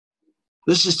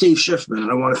This is Steve Schiffman,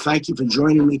 and I want to thank you for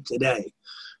joining me today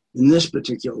in this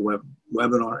particular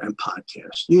webinar and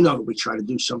podcast. You know that we try to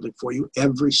do something for you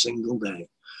every single day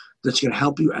that's going to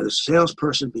help you as a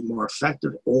salesperson be more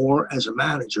effective, or as a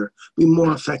manager, be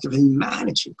more effective in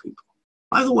managing people.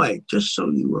 By the way, just so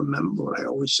you remember what I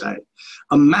always say,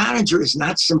 a manager is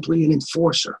not simply an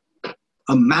enforcer.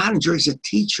 A manager is a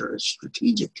teacher, a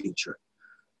strategic teacher.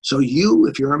 So you,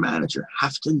 if you're a manager,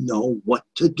 have to know what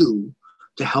to do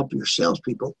to help your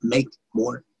salespeople make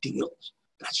more deals.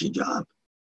 That's your job.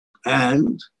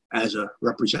 And as a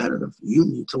representative, you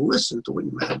need to listen to what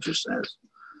your manager says.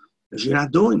 If you're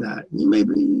not doing that, you may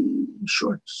be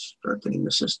short-circuiting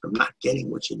the system, not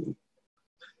getting what you need.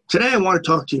 Today, I want to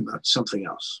talk to you about something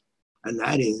else, and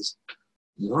that is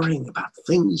worrying about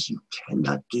things you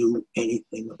cannot do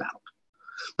anything about.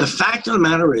 The fact of the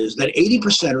matter is that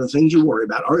 80% of the things you worry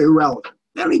about are irrelevant.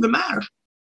 They don't even matter.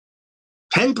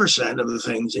 10% of the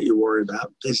things that you worry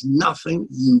about, there's nothing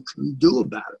you can do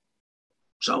about it.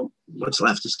 So what's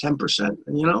left is 10%,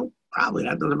 and probably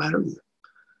that doesn't matter either.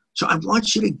 So I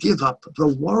want you to give up the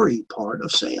worry part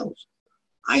of sales.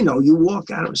 I know you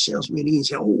walk out of a sales meeting and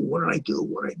say, oh, what did I do?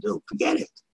 What did I do? Forget it.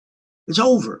 It's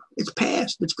over. It's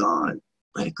past. It's gone.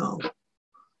 Let it go.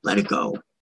 Let it go.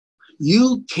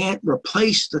 You can't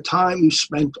replace the time you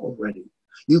spent already.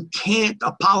 You can't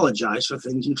apologize for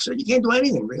things you've said. You can't do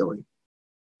anything, really.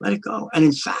 Let it go. And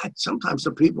in fact, sometimes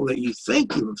the people that you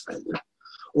think you've offended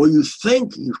or you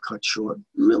think you've cut short,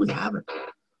 you really haven't.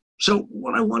 So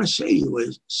what I want to say to you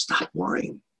is stop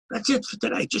worrying. That's it for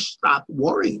today. Just stop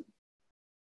worrying.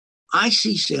 I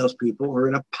see salespeople who are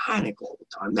in a panic all the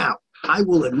time. Now, I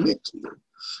will admit to you,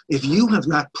 if you have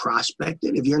not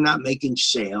prospected, if you're not making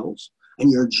sales,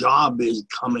 and your job is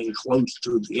coming close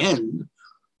to the end,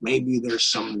 maybe there's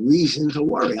some reason to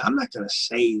worry. I'm not going to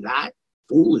say that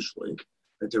foolishly,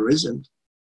 that there isn't.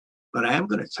 But I am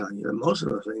going to tell you that most of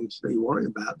the things that you worry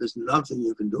about, there's nothing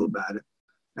you can do about it.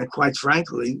 And quite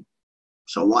frankly,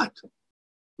 so what?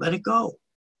 Let it go.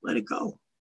 Let it go.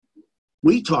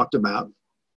 We talked about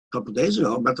a couple of days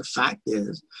ago about the fact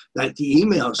is that the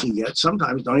emails you get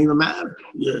sometimes don't even matter.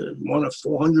 You're one of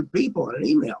 400 people in an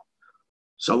email.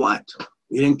 So what?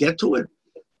 You didn't get to it?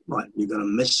 What, you're going to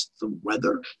miss the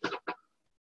weather?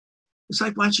 It's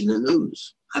like watching the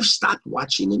news. I've stopped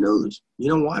watching the news. You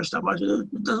know why I've stopped watching the news?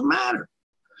 It doesn't matter.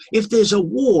 If there's a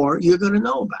war, you're going to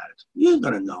know about it. You're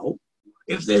going to know.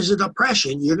 If there's a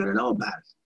depression, you're going to know about it.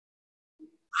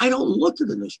 I don't look at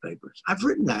the newspapers. I've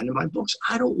written that in my books.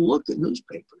 I don't look at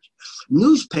newspapers.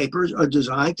 Newspapers are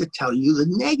designed to tell you the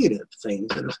negative things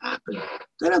that have happened.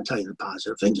 They don't tell you the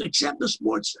positive things, except the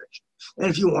sports section. And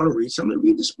if you want to read something,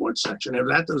 read the sports section. If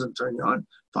that doesn't turn you on,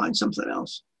 find something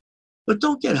else. But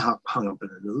don't get hung up in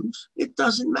the news. It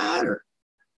doesn't matter.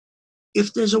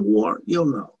 If there's a war, you'll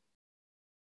know.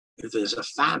 If there's a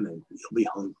famine, you'll be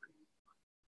hungry.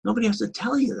 Nobody has to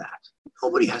tell you that.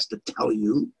 Nobody has to tell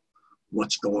you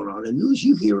what's going on in the news.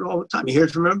 You hear it all the time. You hear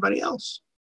it from everybody else.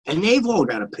 And they've all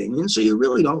got opinions, so you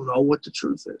really don't know what the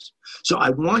truth is. So I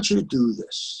want you to do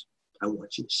this. I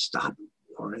want you to stop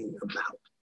worrying about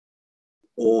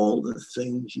all the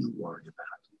things you worry about.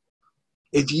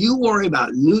 If you worry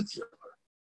about nuclear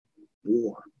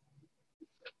war,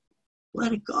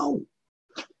 let it go.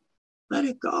 Let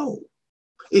it go.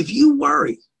 If you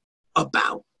worry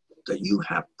about that you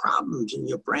have problems in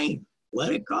your brain,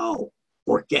 let it go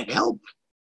or get help.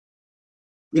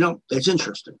 It's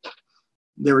interesting.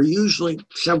 There are usually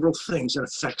several things that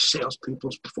affect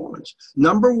salespeople's performance.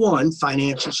 Number one,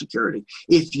 financial security.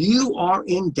 If you are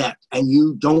in debt and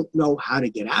you don't know how to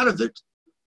get out of it,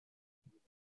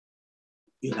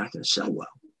 you're not going to sell well.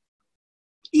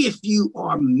 If you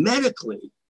are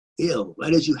medically ill,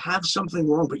 that is, you have something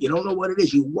wrong, but you don't know what it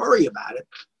is, you worry about it,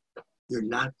 you're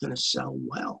not going to sell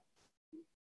well.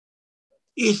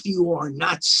 If you are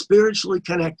not spiritually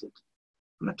connected,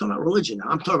 I'm not talking about religion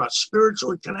now, I'm talking about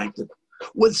spiritually connected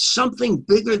with something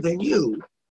bigger than you,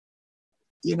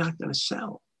 you're not going to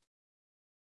sell.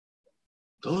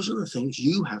 Those are the things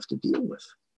you have to deal with.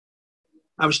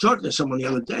 I was talking to someone the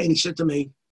other day, and he said to me,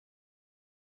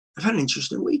 I've had an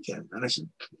interesting weekend. And I said,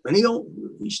 and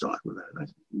he started with that. And I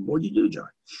said, what did you do, John?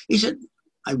 He said,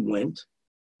 I went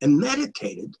and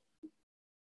meditated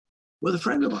with a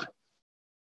friend of mine,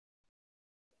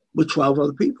 with 12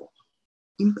 other people.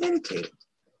 He meditated.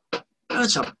 Now,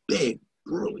 that's a big,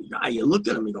 burly guy. You look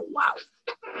at him, you go, wow.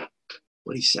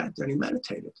 But he sat there and he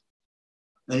meditated.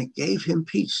 And it gave him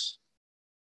peace.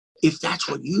 If that's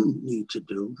what you need to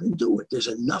do, then do it. There's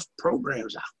enough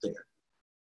programs out there,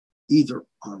 either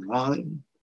online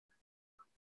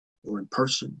or in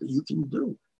person, that you can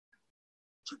do.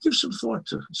 So give some thought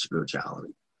to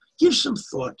spirituality. Give some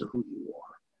thought to who you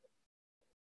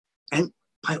are. And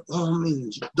by all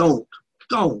means, don't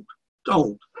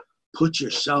put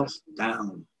yourself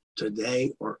down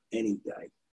today or any day.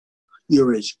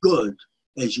 You're as good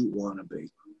as you want to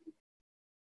be.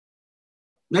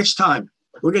 Next time,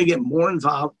 we're going to get more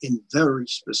involved in very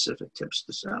specific tips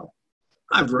to sell.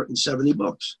 I've written 70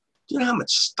 books. Do you know how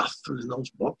much stuff is in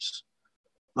those books?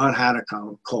 On how to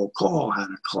cold call, how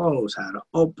to close, how to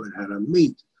open, how to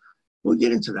meet. We'll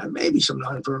get into that. Maybe some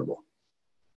nonverbal.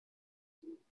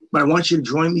 But I want you to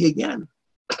join me again.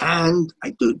 And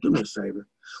do me a favor.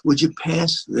 Would you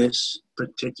pass this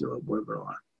particular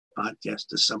webinar podcast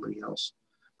to somebody else?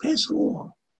 Pass it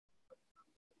along.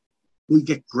 We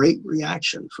get great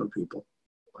reaction from people.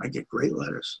 I get great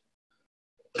letters.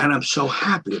 And I'm so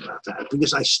happy about that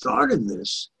because I started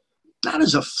this not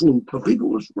as a fluke, but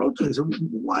people wrote to me and said,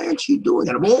 why aren't you doing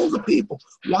it? Of all the people,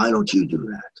 why don't you do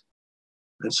that?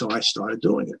 And so I started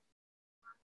doing it.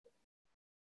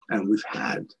 And we've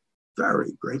had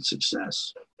very great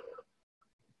success.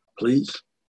 Please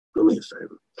do me a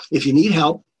favor. If you need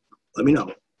help, let me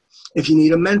know. If you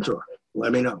need a mentor,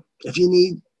 let me know. If you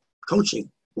need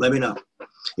coaching, let me know.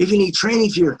 If you need training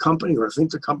for your company or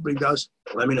think the company does,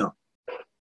 let me know.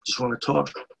 Just want to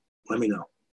talk, let me know.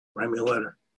 Write me a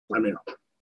letter, let me know.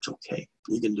 It's okay.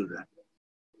 You can do that.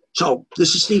 So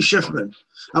this is Steve Schifferman.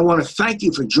 I want to thank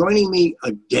you for joining me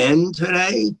again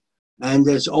today. And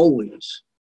as always,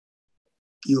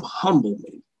 you humble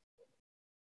me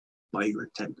by your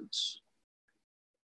attendance.